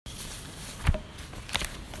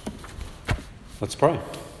Let's pray.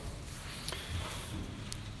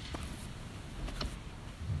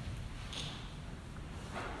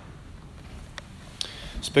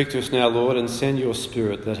 Speak to us now, Lord, and send your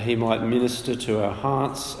Spirit that he might minister to our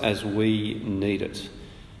hearts as we need it.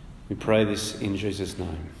 We pray this in Jesus'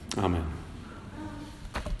 name. Amen.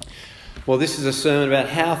 Well, this is a sermon about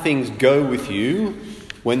how things go with you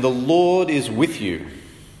when the Lord is with you.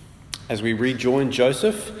 As we rejoin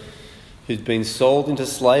Joseph, who'd been sold into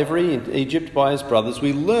slavery in Egypt by his brothers,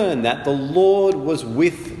 we learn that the Lord was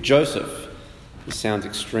with Joseph. This sounds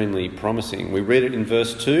extremely promising. We read it in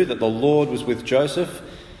verse 2 that the Lord was with Joseph,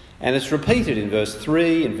 and it's repeated in verse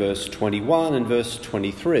 3, in verse 21 and verse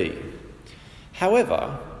 23.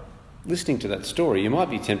 However, listening to that story, you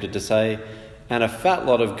might be tempted to say, and a fat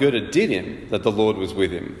lot of good it did him that the Lord was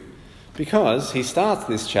with him, because he starts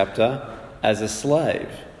this chapter as a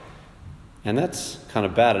slave. And that's kind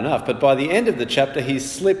of bad enough. But by the end of the chapter, he's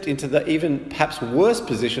slipped into the even perhaps worse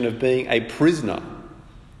position of being a prisoner.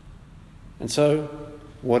 And so,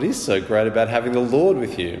 what is so great about having the Lord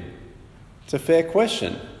with you? It's a fair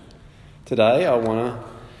question. Today, I want to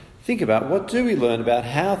think about what do we learn about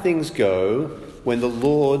how things go when the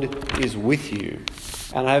Lord is with you.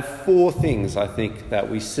 And I have 4 things, I think, that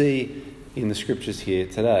we see in the scriptures here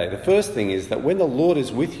today. The first thing is that when the Lord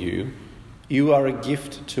is with you, you are a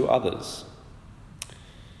gift to others.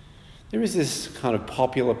 There is this kind of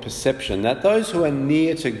popular perception that those who are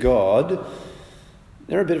near to God,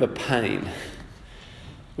 they're a bit of a pain.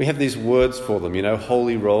 We have these words for them,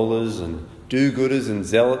 holy rollers and do-gooders and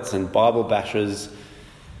zealots and Bible bashers.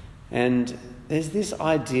 And there's this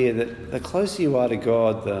idea that the closer you are to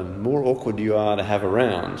God, the more awkward you are to have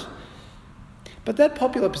around. But that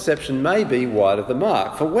popular perception may be wide of the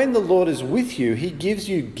mark. For when the Lord is with you, he gives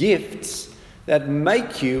you gifts that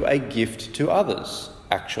make you a gift to others,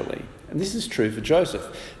 actually. And this is true for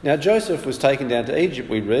Joseph. Now, Joseph was taken down to Egypt,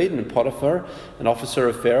 we read, and Potiphar, an officer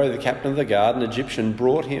of Pharaoh, the captain of the guard, an Egyptian,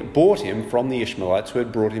 bought him from the Ishmaelites who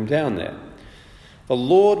had brought him down there. The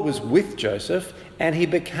Lord was with Joseph, and he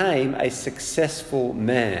became a successful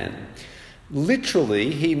man.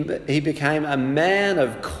 Literally, he became a man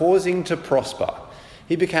of causing to prosper.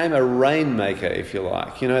 He became a rainmaker, if you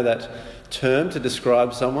like. You know that term to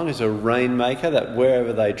describe someone who's a rainmaker, that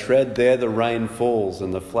wherever they tread, there the rain falls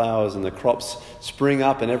and the flowers and the crops spring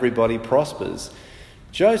up and everybody prospers.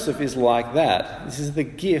 Joseph is like that. This is the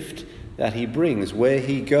gift that he brings. Where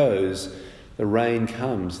he goes, the rain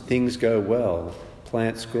comes, things go well,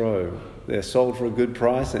 plants grow, they're sold for a good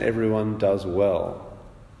price and everyone does well.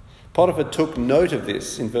 Potiphar took note of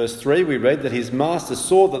this. In verse 3 we read that his master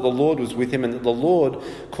saw that the Lord was with him and that the Lord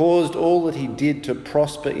caused all that he did to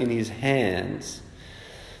prosper in his hands.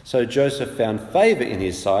 So Joseph found favour in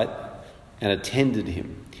his sight and attended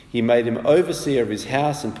him. He made him overseer of his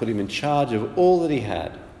house and put him in charge of all that he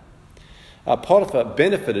had. Potiphar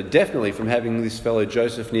benefited definitely from having this fellow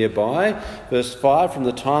Joseph nearby. Verse 5, from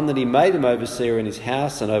the time that he made him overseer in his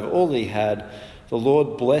house and over all that he had, the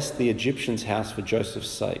Lord blessed the Egyptian's house for Joseph's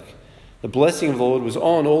sake. The blessing of the Lord was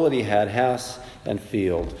on all that he had, house and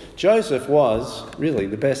field. Joseph was really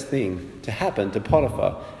the best thing to happen to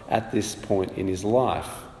Potiphar at this point in his life.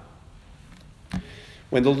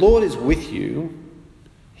 When the Lord is with you,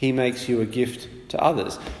 he makes you a gift to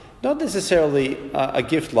others. Not necessarily a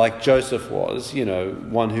gift like Joseph was,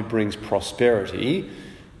 one who brings prosperity,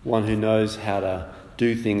 one who knows how to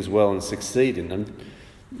do things well and succeed in them.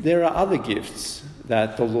 There are other gifts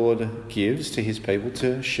that the Lord gives to his people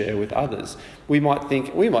to share with others. We might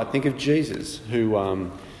think of Jesus,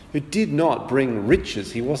 who did not bring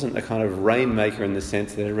riches. He wasn't a kind of rainmaker in the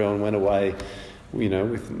sense that everyone went away,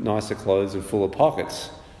 with nicer clothes and fuller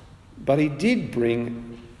pockets. But he did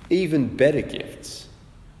bring even better gifts.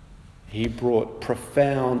 He brought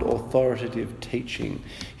profound authoritative teaching.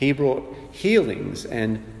 He brought healings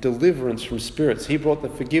and deliverance from spirits. He brought the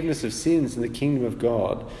forgiveness of sins in the kingdom of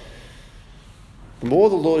God. The more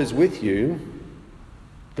the Lord is with you,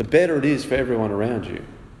 the better it is for everyone around you.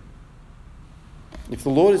 If the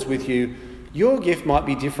Lord is with you, your gift might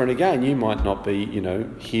be different again. You might not be,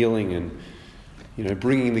 healing and,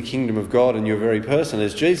 bringing the kingdom of God in your very person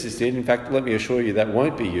as Jesus did. In fact, let me assure you that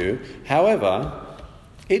won't be you. However,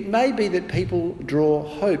 it may be that people draw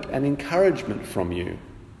hope and encouragement from you,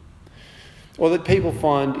 or that people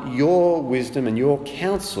find your wisdom and your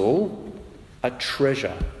counsel a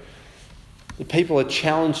treasure. That people are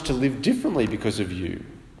challenged to live differently because of you,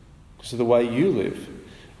 because of the way you live,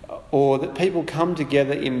 or that people come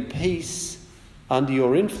together in peace under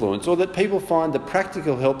your influence, or that people find the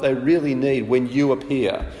practical help they really need when you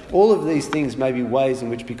appear. All of these things may be ways in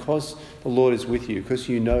which, because the Lord is with you, because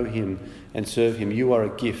you know him and serve him, you are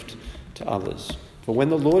a gift to to others. For when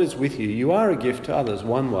the Lord is with you, you are a gift to others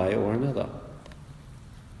one way or another.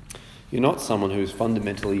 You're not someone who is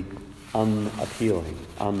fundamentally unappealing,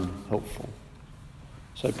 unhelpful.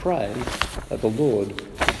 So pray that the Lord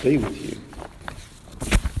be with you.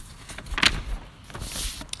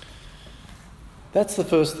 That's the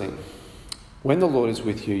first thing. When the Lord is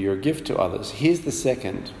with you, you're a gift to others. Here's the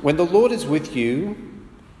second. When the Lord is with you,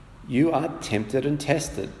 you are tempted and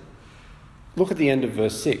tested. Look at the end of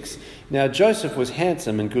verse 6. Now Joseph was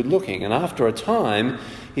handsome and good looking, and after a time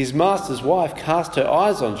his master's wife cast her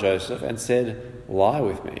eyes on Joseph and said, "Lie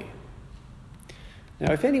with me."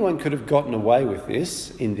 Now if anyone could have gotten away with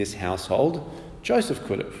this in this household, Joseph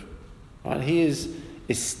could have. Right? He is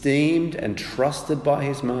esteemed and trusted by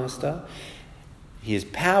his master. He has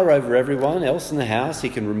power over everyone else in the house. He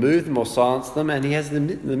can remove them or silence them, and he has the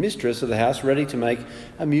mistress of the house ready to make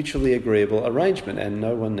a mutually agreeable arrangement, and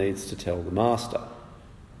no one needs to tell the master.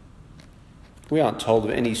 We aren't told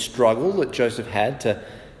of any struggle that Joseph had to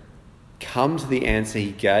come to the answer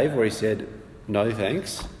he gave, where he said, "No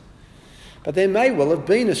thanks." But there may well have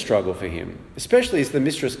been a struggle for him, especially as the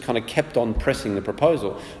mistress kind of kept on pressing the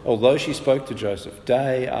proposal. Although she spoke to Joseph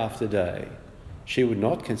day after day, she would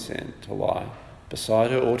not consent to lie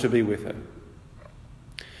beside her or to be with her.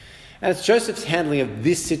 And it's Joseph's handling of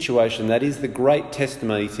this situation that is the great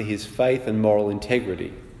testimony to his faith and moral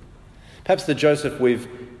integrity. Perhaps the Joseph we've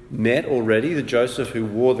met already, the Joseph who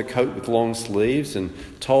wore the coat with long sleeves and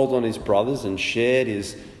told on his brothers and shared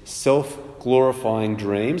his self-glorifying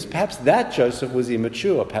dreams, perhaps that Joseph was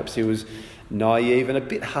immature. Perhaps he was naive and a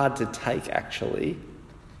bit hard to take, actually.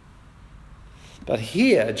 But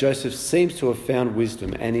here, Joseph seems to have found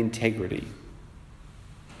wisdom and integrity.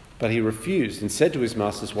 But he refused and said to his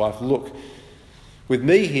master's wife, "Look, with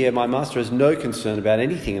me here, my master has no concern about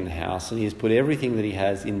anything in the house, and he has put everything that he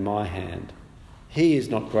has in my hand. He is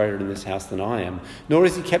not greater in this house than I am, nor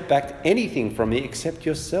has he kept back anything from me except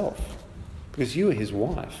yourself, because you are his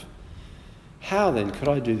wife. How then could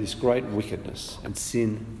I do this great wickedness and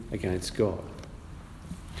sin against God?"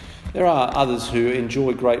 There are others who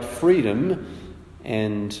enjoy great freedom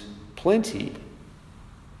and plenty,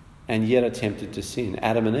 and yet are tempted to sin.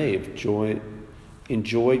 Adam and Eve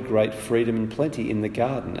enjoyed great freedom and plenty in the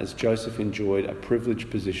garden, as Joseph enjoyed a privileged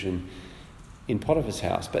position in Potiphar's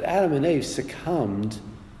house. But Adam and Eve succumbed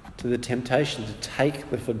to the temptation to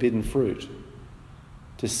take the forbidden fruit,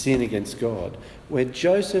 to sin against God, where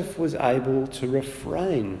Joseph was able to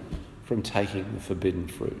refrain from taking the forbidden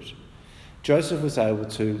fruit. Joseph was able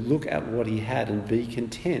to look at what he had and be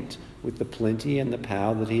content with the plenty and the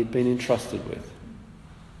power that he had been entrusted with.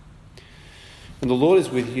 When the Lord is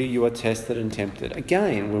with you, you are tested and tempted.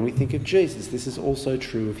 Again, when we think of Jesus, this is also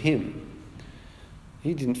true of him.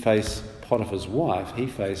 He didn't face Potiphar's wife, he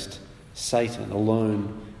faced Satan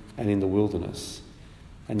alone and in the wilderness.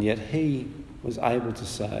 And yet he was able to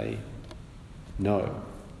say no.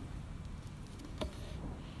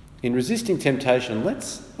 In resisting temptation,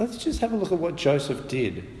 let's just have a look at what Joseph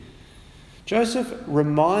did. Joseph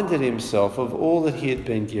reminded himself of all that he had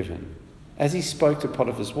been given. As he spoke to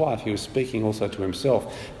Potiphar's wife, he was speaking also to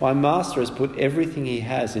himself. "My master has put everything he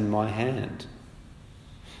has in my hand,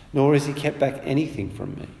 nor has he kept back anything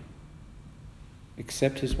from me,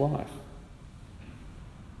 except his wife."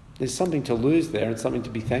 There's something to lose there and something to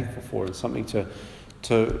be thankful for and something to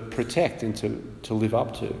protect and to live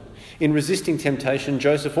up to. In resisting temptation,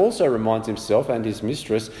 Joseph also reminds himself and his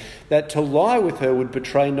mistress that to lie with her would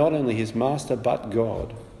betray not only his master but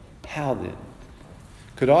God. How then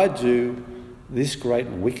could I do this great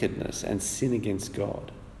wickedness and sin against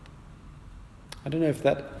God? I don't know if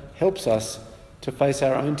that helps us to face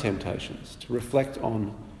our own temptations, to reflect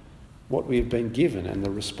on what we have been given and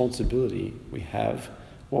the responsibility we have,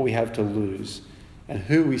 what we have to lose, and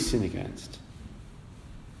who we sin against.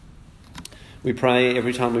 We pray,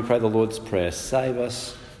 every time we pray the Lord's Prayer, save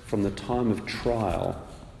us from the time of trial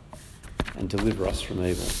and deliver us from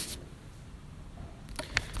evil.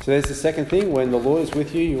 So there's the second thing. When the Lord is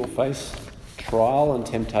with you, you'll face trial and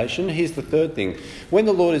temptation. Here's the third thing. When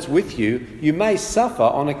the Lord is with you, you may suffer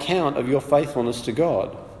on account of your faithfulness to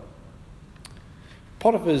God.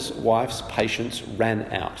 Potiphar's wife's patience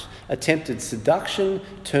ran out. Attempted seduction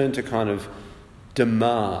turned to kind of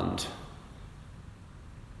demand,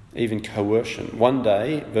 even coercion. One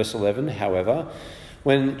day, verse 11, however,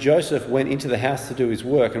 when Joseph went into the house to do his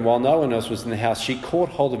work, and while no one else was in the house, she caught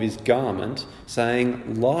hold of his garment,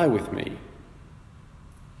 saying, "Lie with me."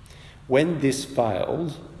 When this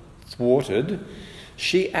failed, thwarted,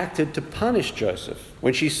 she acted to punish Joseph.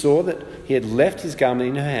 When she saw that he had left his garment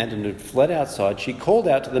in her hand and had fled outside, she called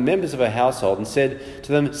out to the members of her household and said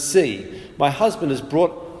to them, "See, my husband has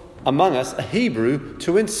brought among us a Hebrew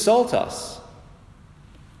to insult us.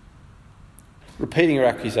 Repeating her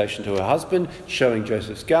accusation to her husband, showing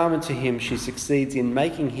Joseph's garment to him, she succeeds in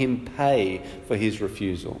making him pay for his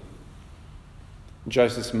refusal.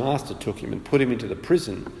 Joseph's master took him and put him into the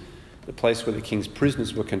prison, the place where the king's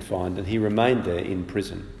prisoners were confined, and he remained there in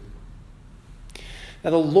prison. Now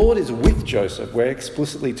the Lord is with Joseph, we're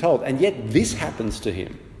explicitly told, and yet this happens to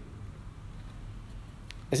him.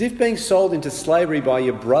 As if being sold into slavery by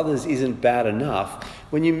your brothers isn't bad enough,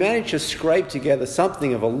 when you manage to scrape together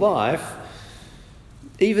something of a life,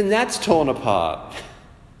 even that's torn apart.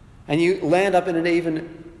 And you land up in an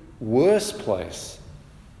even worse place,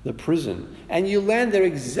 the prison. And you land there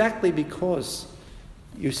exactly because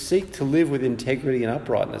you seek to live with integrity and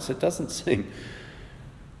uprightness. It doesn't seem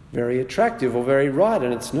very attractive or very right,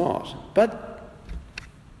 and it's not. But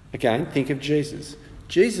again, think of Jesus.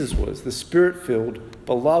 Jesus was the Spirit-filled,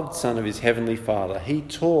 beloved Son of his heavenly Father. He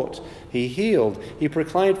taught, he healed, he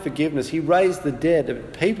proclaimed forgiveness, he raised the dead,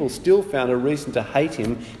 and people still found a reason to hate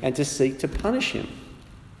him and to seek to punish him.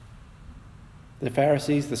 The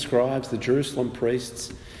Pharisees, the scribes, the Jerusalem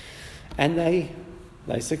priests, and they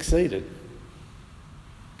succeeded.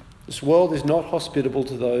 This world is not hospitable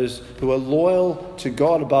to those who are loyal to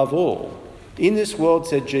God above all. In this world,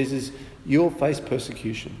 said Jesus, you'll face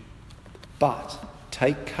persecution. But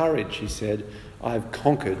take courage, he said, I have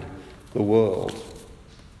conquered the world.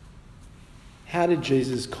 How did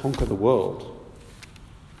Jesus conquer the world?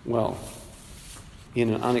 Well,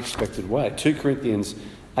 in an unexpected way. 2 Corinthians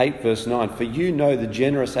 8 verse 9, for you know the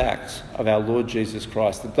generous acts of our Lord Jesus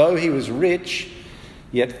Christ, that though he was rich,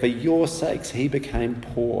 yet for your sakes he became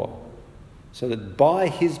poor, so that by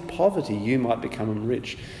his poverty you might become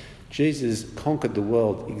rich. Jesus conquered the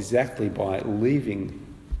world exactly by leaving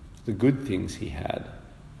the good things he had,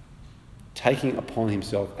 taking upon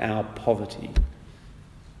himself our poverty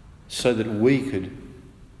so that we could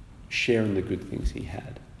share in the good things he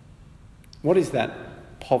had. What is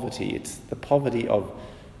that poverty? It's the poverty of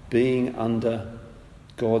being under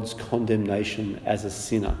God's condemnation as a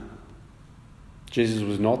sinner. Jesus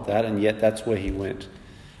was not that, and yet that's where he went.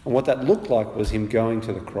 And what that looked like was him going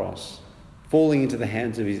to the cross, falling into the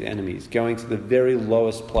hands of his enemies, going to the very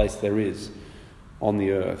lowest place there is on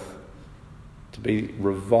the earth, to be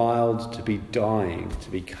reviled, to be dying, to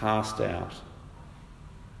be cast out.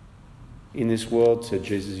 In this world, said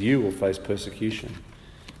Jesus, you will face persecution.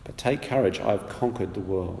 But take courage, I have conquered the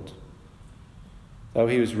world. Though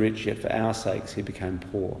he was rich, yet for our sakes he became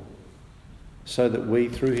poor, so that we,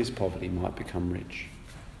 through his poverty, might become rich.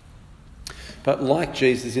 But like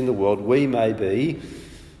Jesus in the world, we may be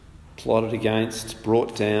plotted against,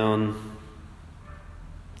 brought down,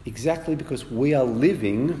 exactly because we are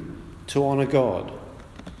living to honour God.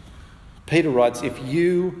 Peter writes, if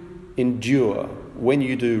you endure when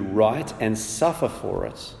you do right and suffer for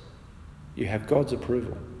it, you have God's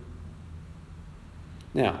approval.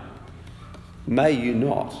 Now, may you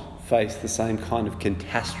not face the same kind of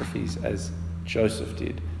catastrophes as Joseph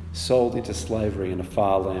did, sold into slavery in a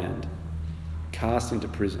far land, cast into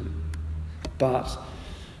prison. But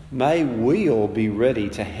may we all be ready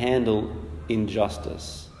to handle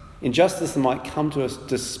injustice. Injustice that might come to us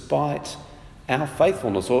despite our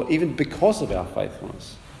faithfulness, or even because of our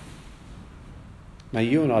faithfulness. May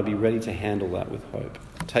you and I be ready to handle that with hope.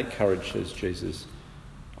 Take courage, says Jesus.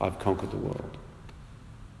 I've conquered the world.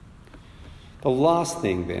 The last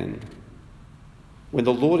thing then, when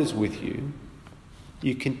the Lord is with you,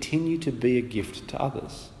 you continue to be a gift to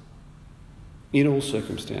others in all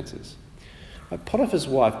circumstances. Potiphar's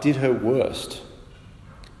wife did her worst,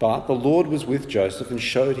 but the Lord was with Joseph and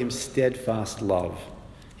showed him steadfast love.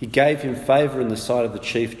 He gave him favour in the sight of the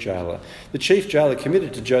chief jailer. The chief jailer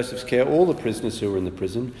committed to Joseph's care all the prisoners who were in the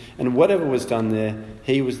prison, and whatever was done there,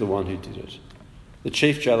 he was the one who did it. The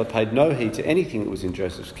chief jailer paid no heed to anything that was in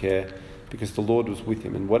Joseph's care, because the Lord was with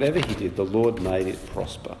him, and whatever he did, the Lord made it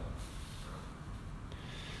prosper.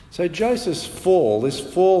 So Joseph's fall, this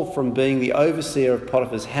fall from being the overseer of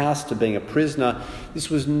Potiphar's house to being a prisoner, this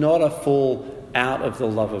was not a fall out of the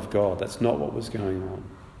love of God. That's not what was going on.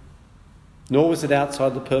 Nor was it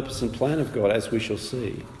outside the purpose and plan of God, as we shall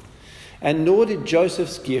see. And nor did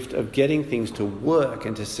Joseph's gift of getting things to work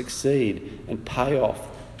and to succeed and pay off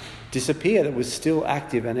disappear. It was still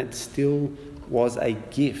active, and it still was a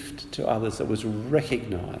gift to others that was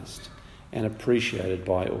recognised and appreciated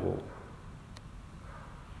by all.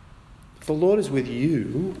 If the Lord is with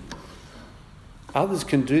you, others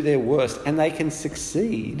can do their worst and they can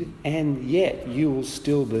succeed, and yet you will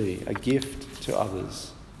still be a gift to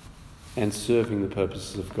others and serving the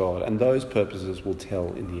purposes of God, and those purposes will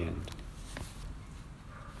tell in the end.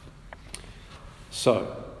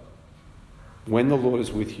 So, when the Lord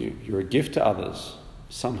is with you, you're a gift to others,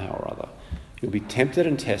 somehow or other. You'll be tempted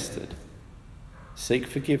and tested. Seek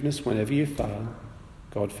forgiveness whenever you fail.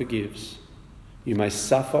 God forgives. You may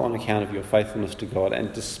suffer on account of your faithfulness to God,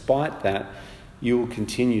 and despite that, you will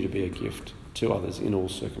continue to be a gift to others in all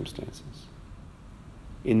circumstances.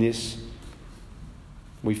 In this,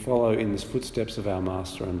 we follow in the footsteps of our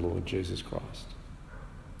Master and Lord Jesus Christ.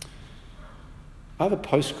 I have a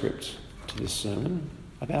postscript to this sermon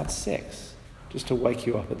about sex, just to wake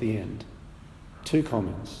you up at the end. 2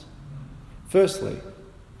 comments. Firstly,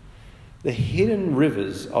 the hidden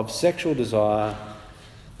rivers of sexual desire,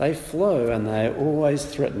 they flow and they always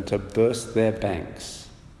threaten to burst their banks.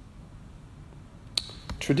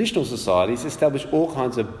 Traditional societies establish all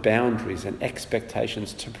kinds of boundaries and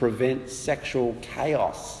expectations to prevent sexual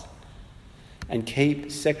chaos and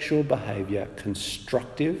keep sexual behaviour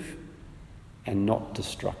constructive and not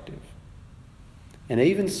destructive. And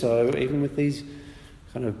even so, even with these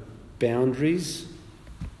kind of boundaries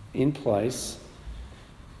in place,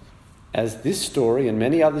 as this story and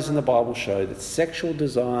many others in the Bible show, that sexual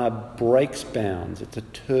desire breaks bounds. It's a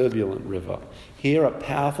turbulent river. Here, a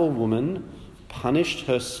powerful woman punished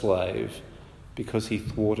her slave because he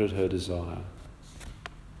thwarted her desire.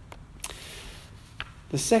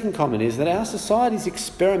 The second comment is that our society is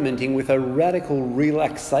experimenting with a radical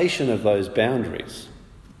relaxation of those boundaries.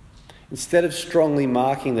 Instead of strongly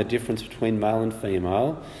marking the difference between male and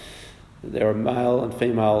female, there are male and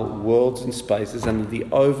female worlds and spaces, and the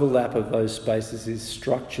overlap of those spaces is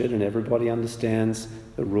structured and everybody understands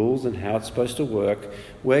the rules and how it's supposed to work.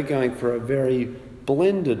 We're going for a very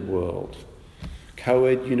blended world.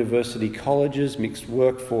 Co-ed university colleges, mixed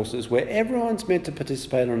workforces, where everyone's meant to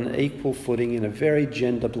participate on an equal footing in a very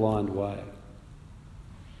gender-blind way.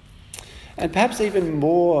 And perhaps even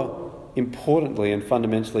more importantly and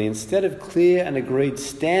fundamentally, instead of clear and agreed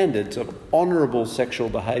standards of honourable sexual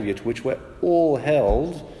behaviour to which we're all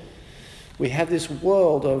held, we have this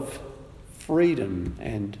world of freedom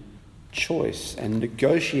and choice and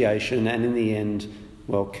negotiation and, in the end,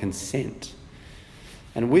 consent.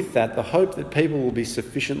 And with that, the hope that people will be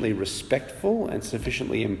sufficiently respectful and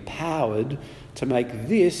sufficiently empowered to make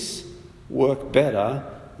this work better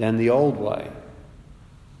than the old way,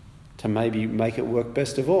 to maybe make it work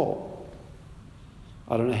best of all.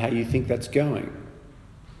 I don't know how you think that's going.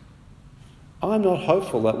 I'm not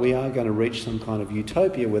hopeful that we are going to reach some kind of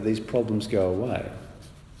utopia where these problems go away.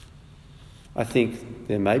 I think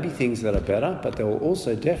there may be things that are better, but there will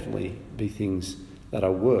also definitely be things that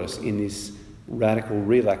are worse in this radical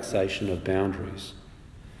relaxation of boundaries.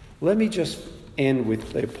 Let me just end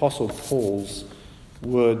with the Apostle Paul's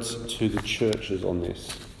words to the churches on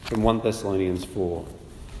this, from 1 Thessalonians 4.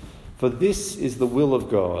 For this is the will of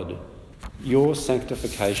God, your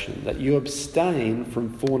sanctification, that you abstain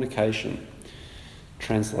from fornication.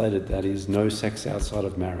 Translated, that is, no sex outside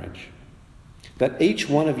of marriage. That each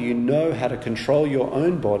one of you know how to control your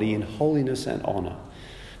own body in holiness and honour.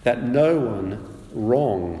 That no one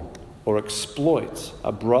wrong or exploit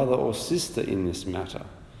a brother or sister in this matter,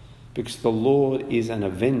 because the Lord is an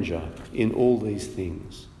avenger in all these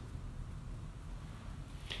things.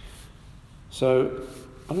 So,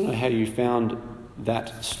 I don't know how you found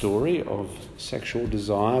that story of sexual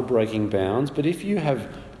desire breaking bounds, but if you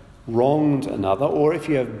have wronged another, or if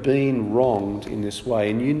you have been wronged in this way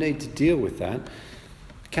and you need to deal with that,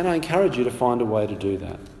 can I encourage you to find a way to do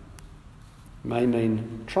that? It may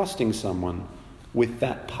mean trusting someone with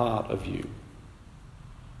that part of you.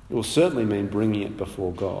 It will certainly mean bringing it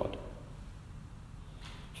before God.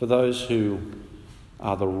 For those who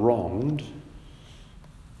are the wronged,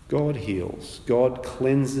 God heals, God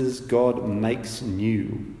cleanses, God makes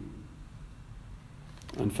new.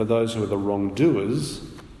 And for those who are the wrongdoers,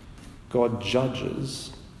 God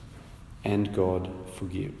judges and God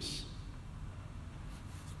forgives.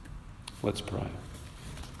 Let's pray.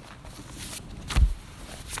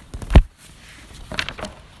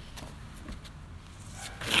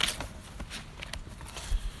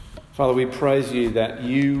 Father, we praise you that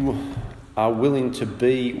you are willing to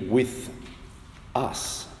be with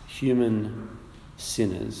us, human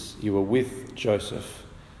sinners. You were with Joseph.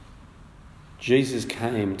 Jesus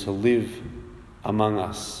came to live among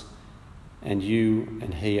us, and you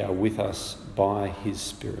and he are with us by his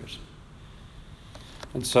Spirit.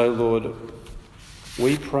 And so, Lord,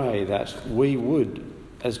 we pray that we would,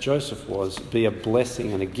 as Joseph was, be a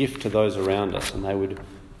blessing and a gift to those around us, and they would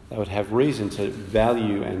have reason to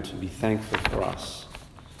value and to be thankful for us.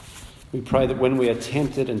 We pray that when we are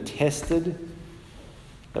tempted and tested,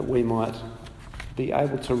 that we might be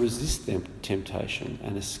able to resist temptation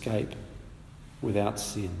and escape without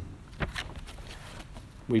sin.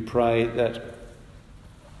 We pray that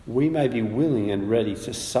we may be willing and ready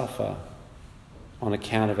to suffer on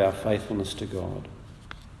account of our faithfulness to God.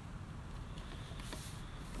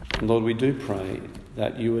 And Lord, we do pray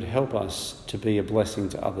that you would help us to be a blessing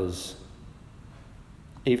to others,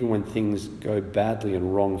 even when things go badly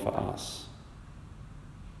and wrong for us.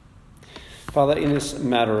 Father, in this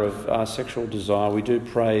matter of sexual desire, we do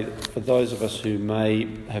pray for those of us who may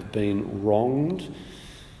have been wronged.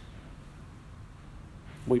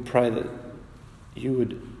 We pray that you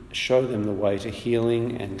would show them the way to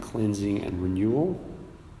healing and cleansing and renewal.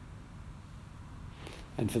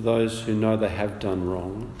 And for those who know they have done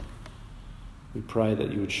wrong, we pray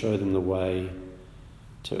that you would show them the way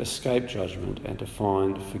to escape judgment and to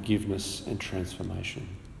find forgiveness and transformation.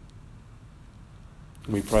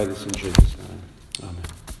 We pray this in Jesus' name.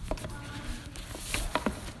 Amen.